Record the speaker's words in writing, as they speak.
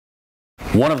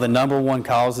One of the #1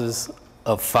 causes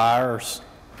of fires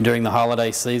during the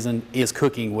holiday season is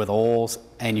cooking with oils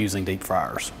and using deep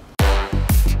fryers.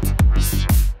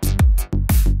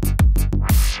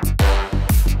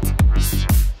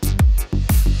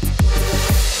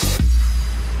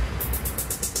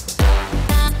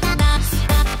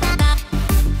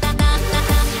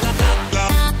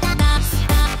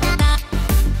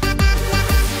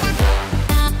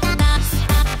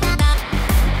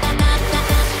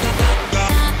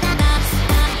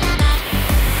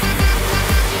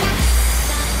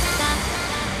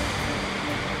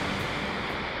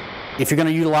 If you're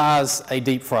going to utilize a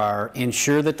deep fryer,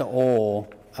 ensure that the oil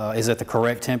is at the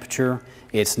correct temperature.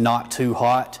 It's not too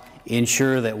hot.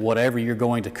 Ensure that whatever you're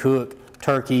going to cook,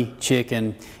 turkey,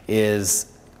 chicken,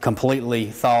 is completely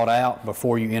thawed out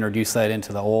before you introduce that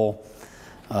into the oil.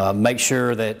 Make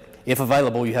sure that, if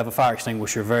available, you have a fire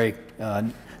extinguisher very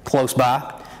close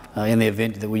by in the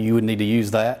event that you would need to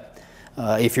use that.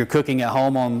 If you're cooking at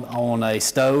home on a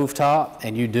stove top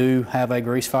and you do have a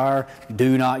grease fire,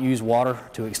 do not use water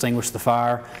to extinguish the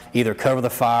fire. Either cover the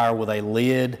fire with a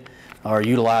lid or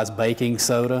utilize baking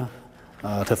soda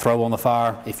to throw on the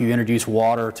fire. If you introduce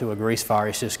water to a grease fire,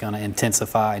 it's just going to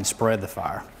intensify and spread the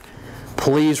fire.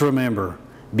 Please remember,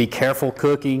 be careful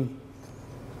cooking.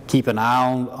 Keep an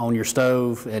eye on your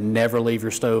stove and never leave your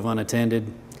stove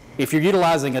unattended. If you're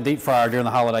utilizing a deep fryer during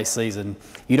the holiday season,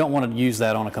 you don't want to use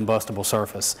that on a combustible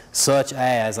surface, such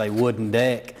as a wooden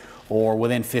deck or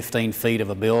within 15 feet of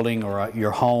a building or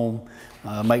your home.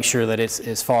 Make sure that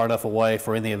it's far enough away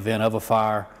for in the event of a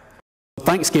fire.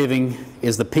 Thanksgiving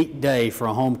is the peak day for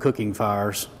home cooking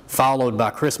fires, followed by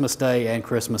Christmas Day and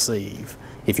Christmas Eve.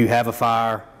 If you have a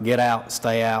fire, get out,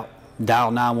 stay out,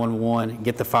 dial 911,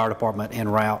 get the fire department en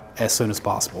route as soon as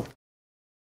possible.